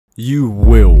You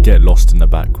will get lost in the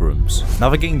backrooms.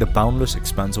 Navigating the boundless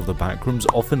expanse of the backrooms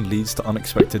often leads to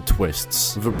unexpected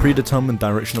twists, with a predetermined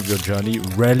direction of your journey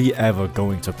rarely ever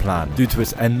going to plan, due to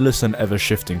its endless and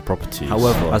ever-shifting properties.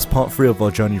 However, as part 3 of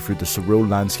our journey through the surreal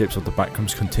landscapes of the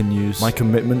backrooms continues, my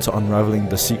commitment to unraveling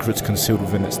the secrets concealed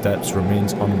within its depths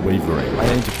remains unwavering. I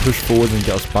aim to push forward and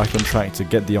get us back on track to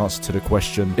get the answer to the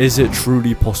question, is it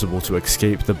truly possible to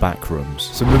escape the backrooms?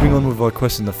 So moving on with our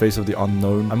quest in the face of the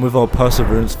unknown, and with our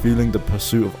perseverance fueling the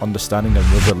pursuit of understanding and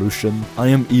resolution, I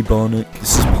am Ebionic.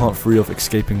 This is part 3 of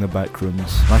escaping the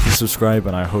backrooms. Like and subscribe,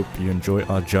 and I hope you enjoy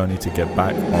our journey to get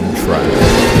back on track.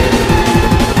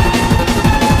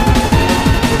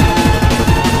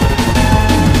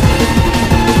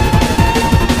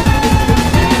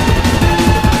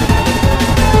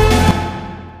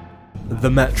 The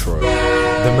Metro.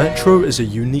 The Metro is a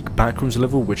unique backrooms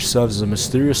level which serves as a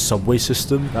mysterious subway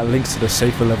system that links to the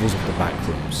safer levels of the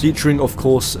backrooms, featuring of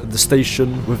course the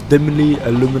station with dimly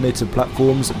illuminated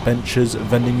platforms, benches,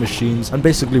 vending machines, and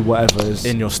basically whatever is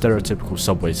in your stereotypical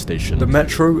subway station. The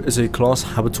Metro is a class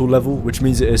habitable level, which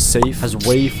means it is safe, has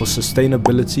way for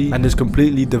sustainability, and is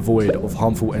completely devoid of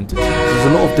harmful entities. There's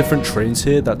a lot of different trains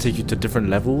here that take you to different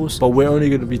levels, but we're only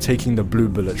going to be taking the blue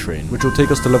bullet train, which will take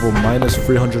us to level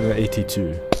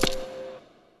 -382.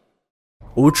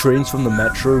 All trains from the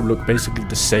Metro look basically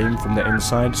the same from the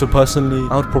inside, so personally,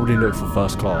 I would probably look for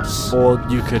first class. Or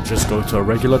you could just go to a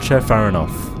regular chair, fair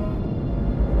enough.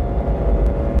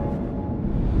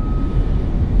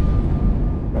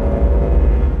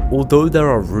 Although there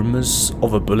are rumors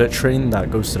of a bullet train that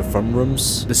goes to the front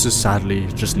rooms, this is sadly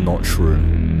just not true.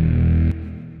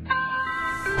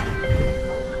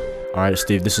 Alright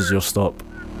Steve, this is your stop.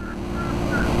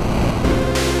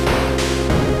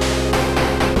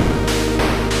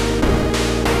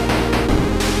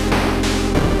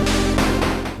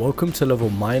 Welcome to level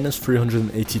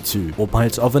 -382, or by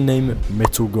its other name,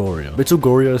 Mittelgoria.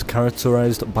 Mittelgoria is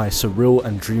characterized by surreal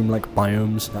and dreamlike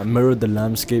biomes that mirror the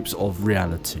landscapes of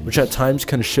reality, which at times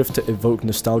can shift to evoke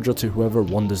nostalgia to whoever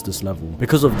wanders this level.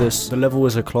 Because of this, the level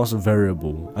is a class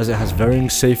variable, as it has varying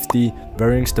safety,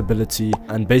 varying stability,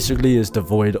 and basically is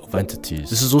devoid of entities.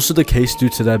 This is also the case due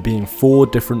to there being 4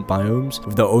 different biomes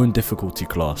with their own difficulty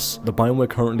class. The biome we're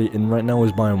currently in right now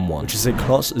is biome 1, which is a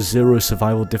class 0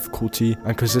 survival difficulty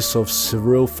and consists of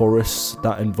surreal forests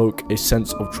that invoke a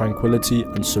sense of tranquility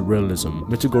and surrealism.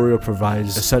 Mittelgoria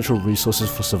provides essential resources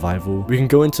for survival. We can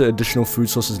go into additional food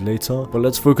sources later, but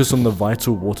let's focus on the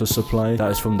vital water supply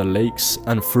that is from the lakes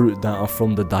and fruit that are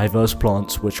from the diverse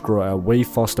plants which grow at a way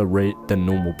faster rate than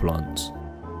normal plants.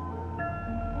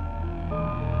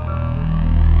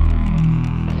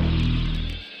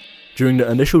 During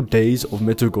the initial days of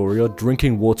Mittelgoria,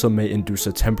 drinking water may induce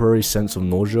a temporary sense of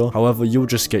nausea, however you'll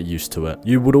just get used to it.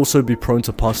 You would also be prone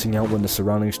to passing out when the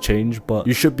surroundings change, but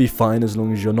you should be fine as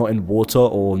long as you're not in water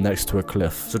or next to a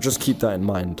cliff, so just keep that in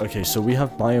mind. Okay, so we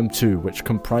have Biome 2, which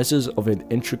comprises of an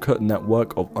intricate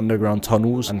network of underground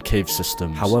tunnels and cave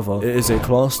systems. However, it is a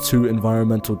class 2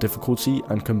 environmental difficulty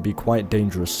and can be quite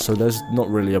dangerous, so there's not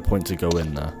really a point to go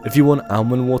in there. If you want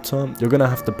almond water, you're gonna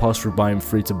have to pass through Biome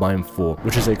 3 to Biome 4,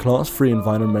 which is a class 3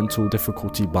 environmental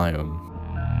difficulty biome.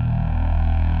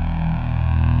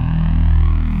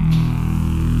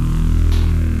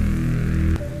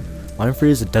 Biome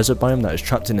 3 is a desert biome that is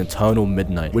trapped in eternal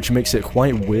midnight, which makes it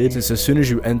quite weird since as soon as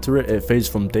you enter it, it fades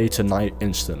from day to night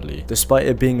instantly. Despite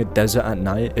it being a desert at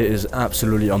night, it is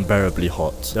absolutely unbearably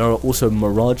hot. There are also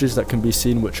mirages that can be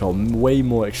seen which are way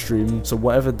more extreme, so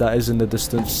whatever that is in the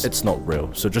distance, it's not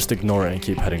real, so just ignore it and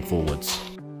keep heading forwards.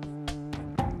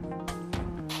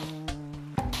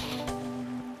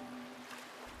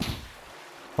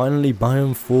 Finally,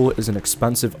 Biome 4 is an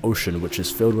expansive ocean which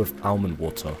is filled with almond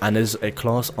water and is a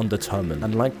class undetermined.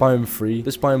 And like Biome 3,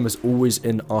 this biome is always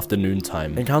in afternoon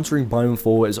time. Encountering Biome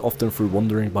 4 is often through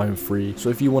wandering Biome 3, so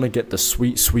if you want to get the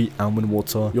sweet almond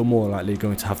water, you're more likely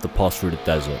going to have to pass through the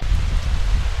desert.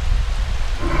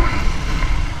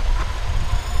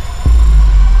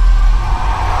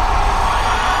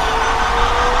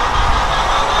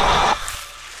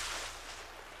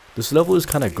 This level is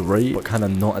kinda great, but kinda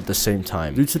not at the same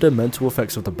time. Due to the mental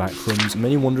effects of the backrooms,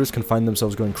 many wanderers can find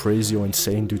themselves going crazy or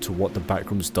insane due to what the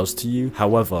backrooms does to you.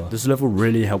 However, this level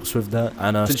really helps with that,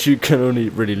 and since you can only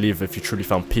really leave if you truly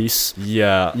found peace,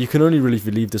 yeah, you can only really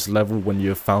leave this level when you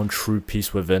have found true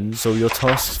peace within. So your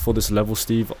tasks for this level,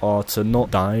 Steve, are to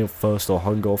not die of thirst or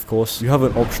hunger, of course. You have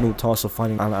an optional task of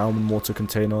finding an almond water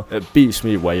container. It beats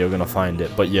me where you're gonna find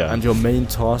it, but yeah. And your main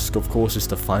task, of course, is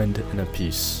to find inner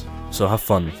peace. So have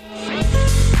fun.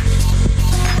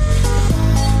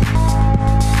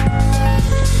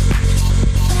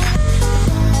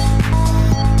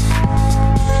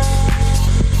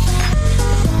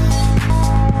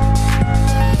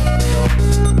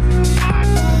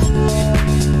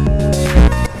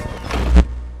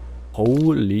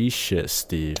 shit,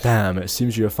 Steve. Damn, it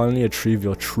seems you have finally achieved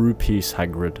your true peace,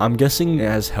 Hagrid. I'm guessing it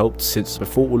has helped since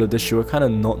before all of this you were kind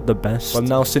of not the best. But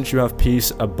now since you have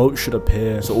peace, a boat should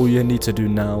appear. So all you need to do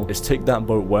now is take that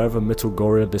boat wherever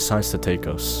Mittelgoria decides to take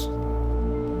us.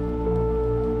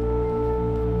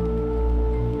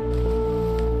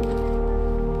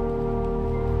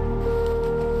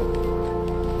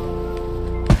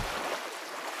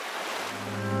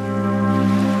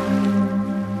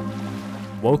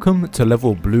 Welcome to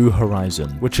level Blue Horizon,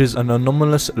 which is an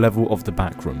anomalous level of the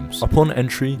Backrooms. Upon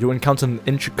entry, you'll encounter an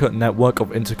intricate network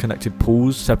of interconnected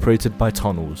pools separated by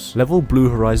tunnels. Level Blue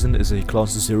Horizon is a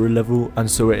class 0 level, and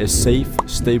so it is safe,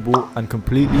 stable, and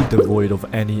completely devoid of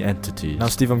any entities. Now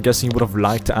Steve, I'm guessing you would have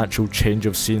liked an actual change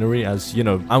of scenery, as, you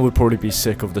know, I would probably be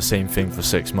sick of the same thing for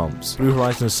 6 months. Blue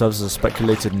Horizon serves as a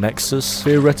speculated nexus,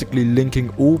 theoretically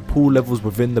linking all pool levels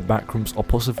within the Backrooms, or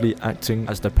possibly acting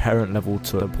as the parent level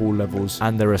to the pool levels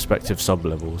and their respective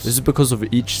sub-levels. This is because of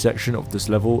each section of this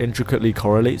level intricately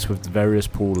correlates with the various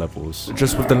pool levels,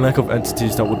 just with the lack of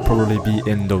entities that would probably be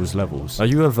in those levels. Now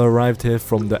you have arrived here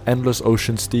from the endless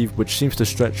ocean, Steve, which seems to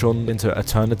stretch on into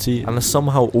eternity and is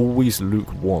somehow always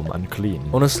lukewarm and clean.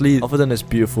 Honestly, other than its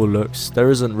beautiful looks, there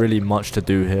isn't really much to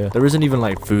do here. There isn't even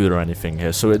like food or anything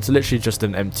here, so it's literally just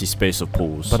an empty space of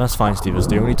pools. But that's fine, Steve, as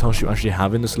the only task you actually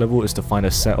have in this level is to find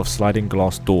a set of sliding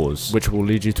glass doors, which will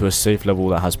lead you to a safe level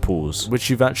that has pools, which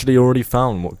you've actually already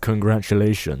found. Well,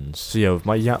 congratulations. So yeah, with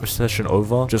my yap session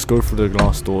over, just go through the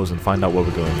glass doors and find out where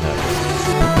we're going next.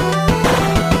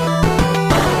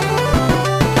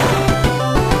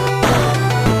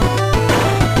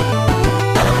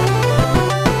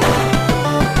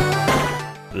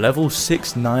 Level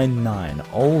 699.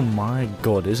 Oh my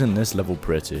god, isn't this level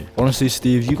pretty? Honestly,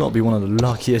 Steve, you gotta be one of the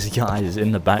luckiest guys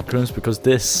in the Backrooms, because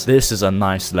this is a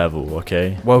nice level,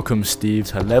 okay? Welcome, Steve,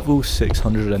 to level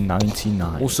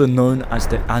 699, also known as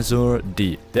the Azure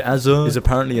Deep. The Azure is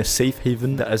apparently a safe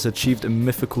haven that has achieved a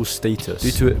mythical status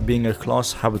due to it being a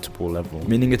class habitable level,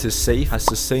 meaning it is safe, has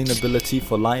sustainability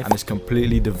for life, and is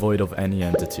completely devoid of any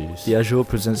entities. The Azure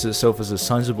presents itself as a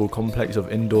sizable complex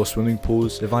of indoor swimming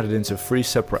pools divided into 3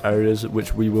 separate areas,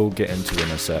 which we will get into in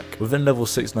a sec. Within level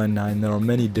 699 there are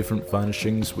many different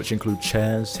furnishings, which include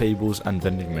chairs, tables, and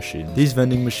vending machines. These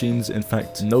vending machines, in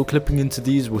fact, no clipping into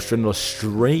these will send us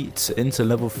straight into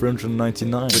level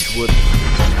 399, which would...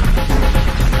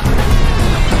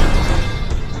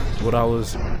 What I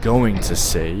was going to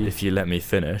say, if you let me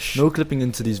finish. No clipping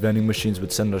into these vending machines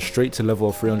would send us straight to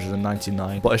level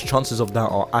 399, but its chances of that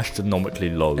are astronomically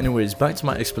low. Anyways, back to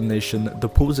my explanation. The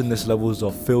pools in this levels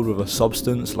are filled with a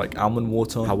substance like almond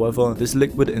water. However, this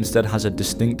liquid instead has a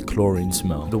distinct chlorine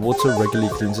smell. The water regularly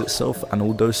cleans itself, and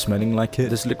although smelling like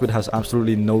it, this liquid has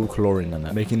absolutely no chlorine in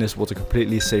it, making this water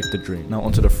completely safe to drink. Now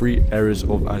onto the 3 areas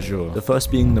of Azure. The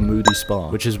first being the Moody Spa,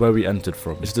 which is where we entered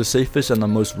from. It's the safest and the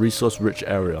most resource-rich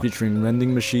area, featuring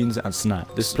vending machines and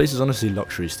snacks. This place is honestly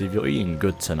luxury, Steve. You're eating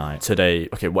good tonight. Today.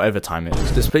 Okay, whatever time it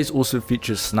is. This place also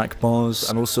features snack bars,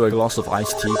 and also a glass of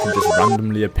iced tea can just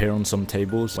randomly appear on some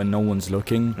tables when no one's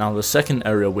looking. Now the second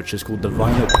area, which is called the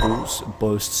Violet Pools,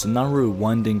 boasts narrow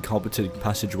winding carpeted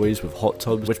passageways with hot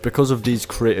tubs, which because of these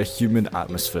create a humid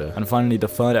atmosphere. And finally, the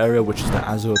third area, which is the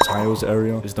Azure Tiles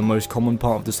area, is the most common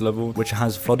part of this level, which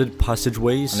has flooded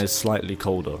passageways and is slightly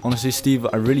colder. Honestly, Steve,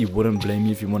 I really wouldn't blame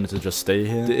you if you wanted to just stay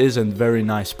here. It is a very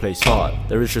nice place, but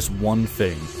there is just one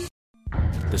thing.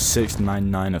 The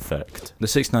 699 effect. The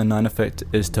 699 effect,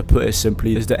 is, to put it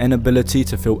simply, is the inability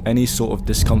to feel any sort of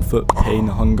discomfort, pain,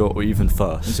 hunger, or even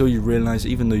thirst, until you realize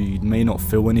even though you may not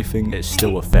feel anything, it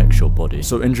still affects your body.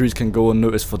 So injuries can go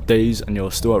unnoticed for days, and you're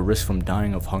still at risk from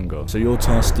dying of hunger. So your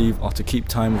task, Steve, are to keep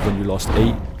time of when you last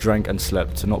ate, drank, and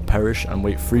slept, to not perish, and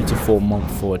wait 3 to 4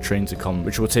 months for a train to come,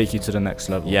 which will take you to the next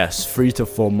level. Yes, 3 to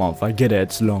 4 months. I get it,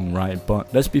 it's long, right?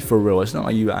 But let's be for real, it's not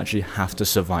like you actually have to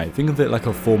survive. Think of it like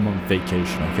a 4-month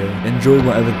vacation. Okay, enjoy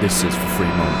whatever this is for 3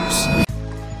 months.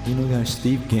 You know guys,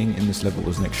 Steve getting in this level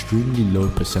was an extremely low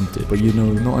percentage, but you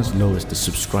know, not as low as the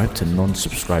subscribe to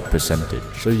non-subscribe percentage.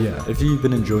 So yeah, if you've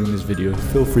been enjoying this video,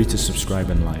 feel free to subscribe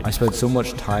and like. I spent so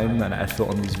much time and effort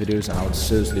on these videos, and I would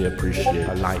seriously appreciate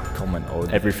a like, comment, or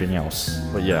everything else.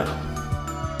 But yeah.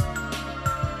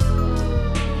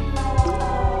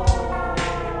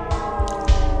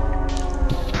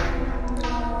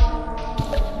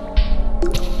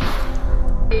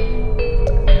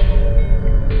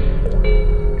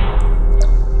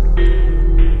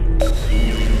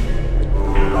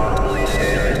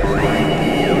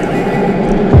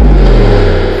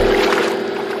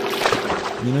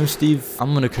 You know, Steve,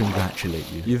 I'm gonna congratulate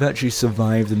you. You've actually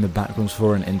survived in the backrooms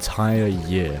for an entire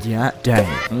year. Yeah, dang.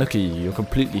 And look at you, you're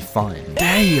completely fine.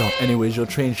 Damn! Anyways, your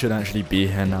train should actually be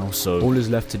here now, so all is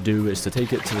left to do is to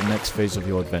take it to the next phase of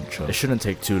your adventure. It shouldn't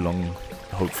take too long,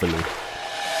 hopefully.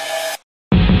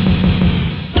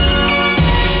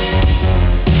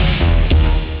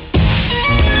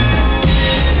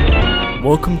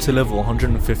 Welcome to level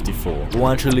 154,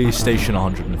 or actually station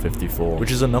 154,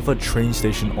 which is another train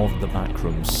station of the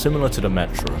backrooms, similar to the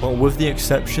metro, but with the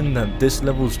exception that this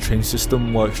level's train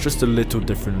system works just a little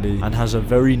differently and has a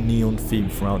very neon theme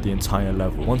throughout the entire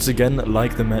level. Once again,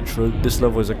 like the metro, this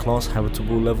level is a class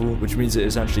habitable level, which means it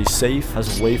is actually safe,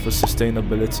 has a way for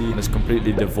sustainability, and is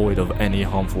completely devoid of any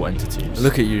harmful entities.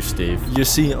 Look at you, Steve. You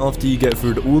see, after you get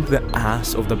through all the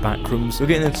ass of the backrooms, you're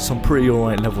getting into some pretty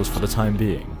alright levels for the time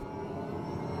being.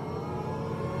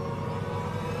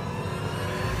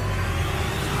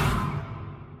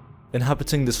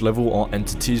 Inhabiting this level are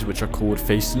entities which are called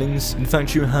facelings. In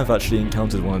fact, you have actually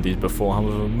encountered one of these before,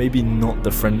 however, maybe not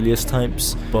the friendliest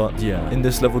types, but yeah. In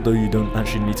this level though, you don't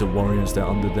actually need to worry as they're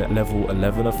under the level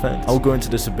 11 effect. I'll go into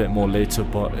this a bit more later,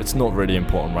 but it's not really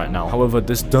important right now. However,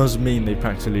 this does mean they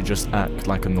practically just act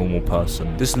like a normal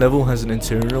person. This level has an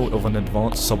interior of an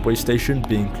advanced subway station,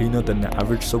 being cleaner than the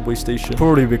average subway station,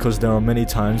 probably because there are many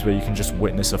times where you can just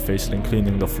witness a faceling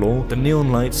cleaning the floor. The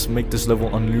neon lights make this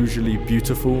level unusually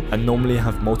beautiful and normally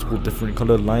have multiple different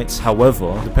colored lights.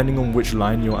 However, depending on which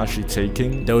line you're actually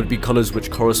taking, there would be colors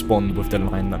which correspond with the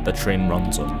line that the train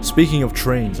runs on. Speaking of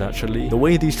trains, actually, the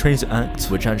way these trains act,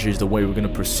 which actually is the way we're going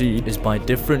to proceed, is by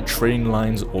different train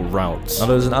lines or routes. Now,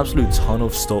 there's an absolute ton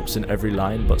of stops in every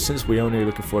line, but since we're only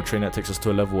looking for a train that takes us to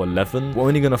a level 11, we're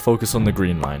only going to focus on the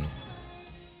green line.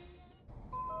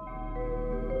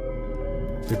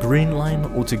 The green line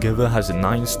altogether has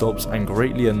 9 stops, and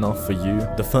greatly enough for you,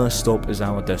 the first stop is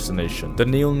our destination. The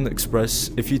Neon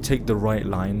Express, if you take the right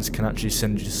lines, can actually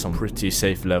send you to some pretty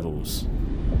safe levels.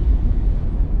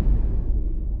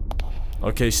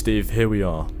 Okay, Steve, here we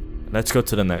are. Let's go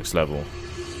to the next level.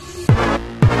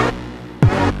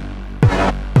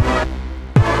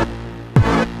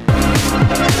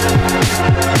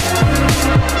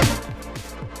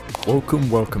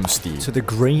 Welcome Steve, to the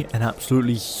great and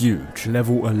absolutely huge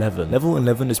level 11. Level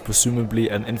 11 is presumably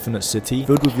an infinite city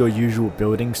filled with your usual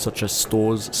buildings such as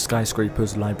stores,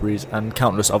 skyscrapers, libraries, and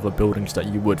countless other buildings that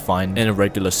you would find in a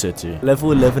regular city.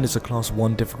 Level 11 is a class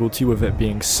 1 difficulty, with it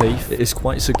being safe, it is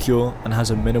quite secure, and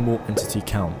has a minimal entity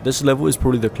count. This level is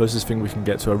probably the closest thing we can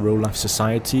get to a real life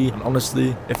society, and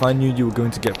honestly, if I knew you were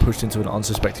going to get pushed into an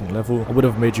unsuspecting level, I would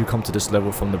have made you come to this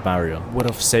level from the barrier. It would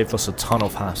have saved us a ton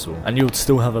of hassle, and you would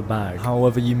still have a bag.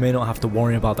 However, you may not have to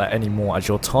worry about that anymore, as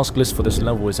your task list for this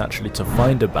level is actually to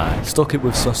find a bag, stock it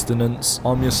with sustenance,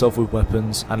 arm yourself with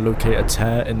weapons, and locate a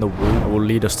tear in the wall that will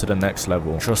lead us to the next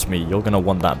level. Trust me, you're gonna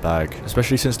want that bag,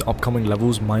 especially since the upcoming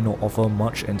levels might not offer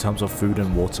much in terms of food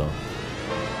and water.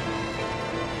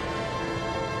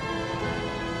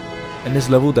 In this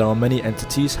level there are many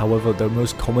entities, however the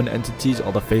most common entities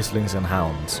are the facelings and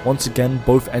hounds. Once again,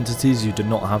 both entities you do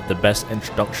not have the best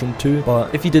introduction to,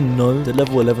 but if you didn't know, the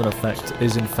level 11 effect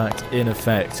is in fact in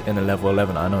a level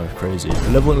 11, I know, crazy. The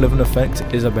level 11 effect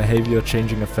is a behavior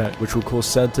changing effect which will cause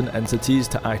certain entities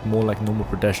to act more like normal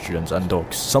pedestrians and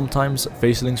dogs. Sometimes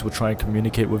facelings will try and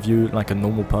communicate with you like a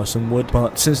normal person would,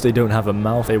 but since they don't have a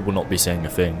mouth, they will not be saying a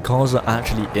thing. Cars are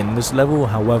actually in this level,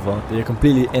 however, they are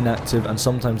completely inactive, and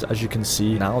sometimes, as you can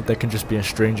see now, there can just be a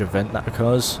strange event that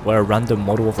occurs where a random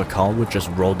model of a car would just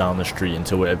roll down the street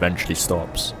until it eventually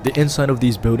stops. The inside of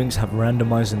these buildings have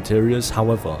randomized interiors,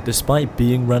 however, despite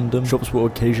being random, shops will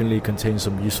occasionally contain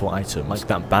some useful items, like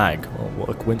that bag. Oh, what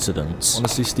a coincidence.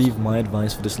 Honestly, Steve, my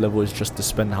advice for this level is just to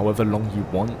spend however long you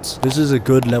want. This is a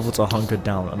good level to hunker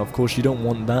down, and of course you don't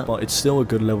want that, but it's still a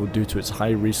good level due to its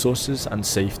high resources and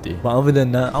safety. But other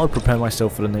than that, I would prepare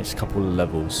myself for the next couple of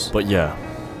levels. But yeah.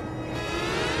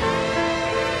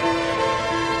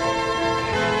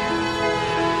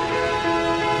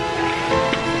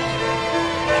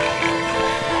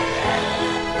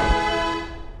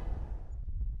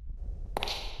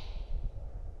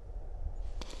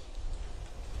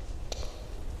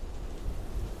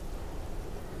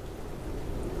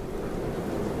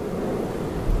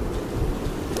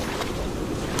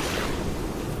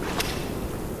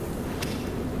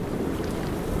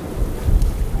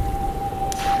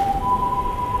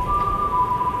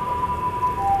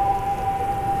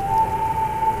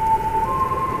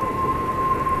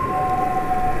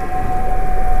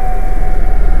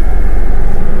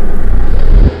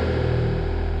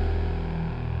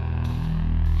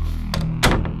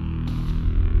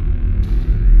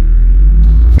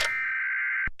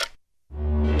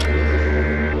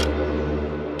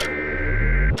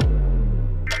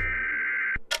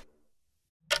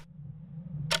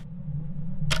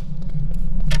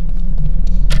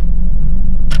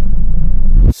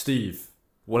 Steve,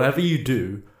 whatever you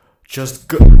do, just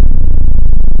go.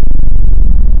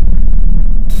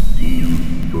 Steve,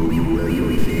 who you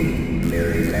really think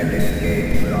there is an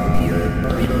escape from here?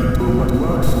 Return to what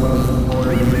was,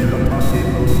 or even a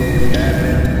possible game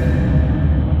happen.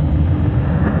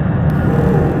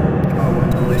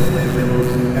 Countless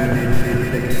levels and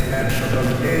infinite expansion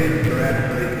of game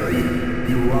trajectory.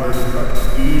 You are stuck,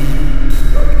 Steve,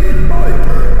 stuck in my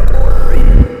purgatory.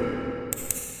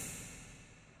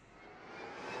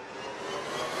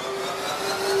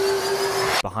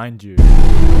 Behind you.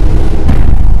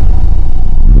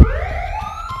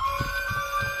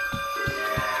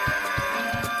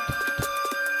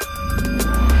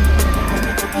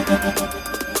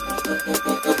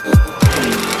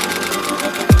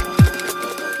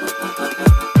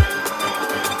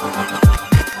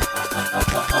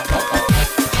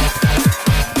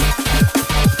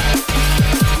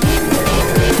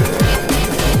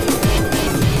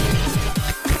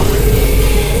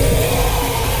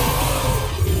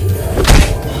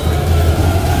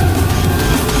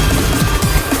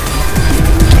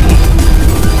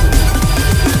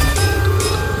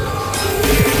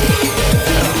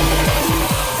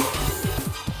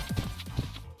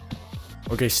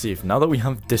 Okay, Steve, now that we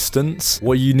have distance,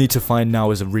 what you need to find now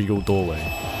is a regal doorway.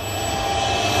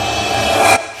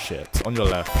 Shit, on your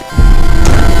left.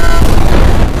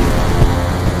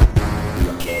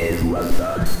 Okay, what's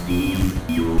up, Steve?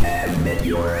 You have met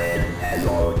your end as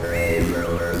all grave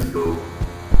rulers do.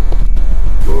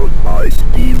 Goodbye,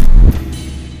 Steve.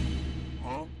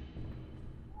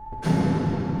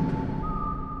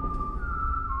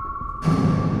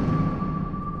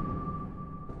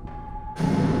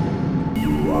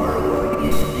 You are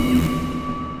lucky, Steve.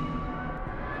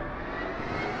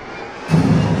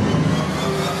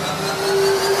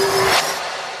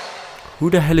 Who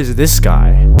the hell is this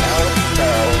guy?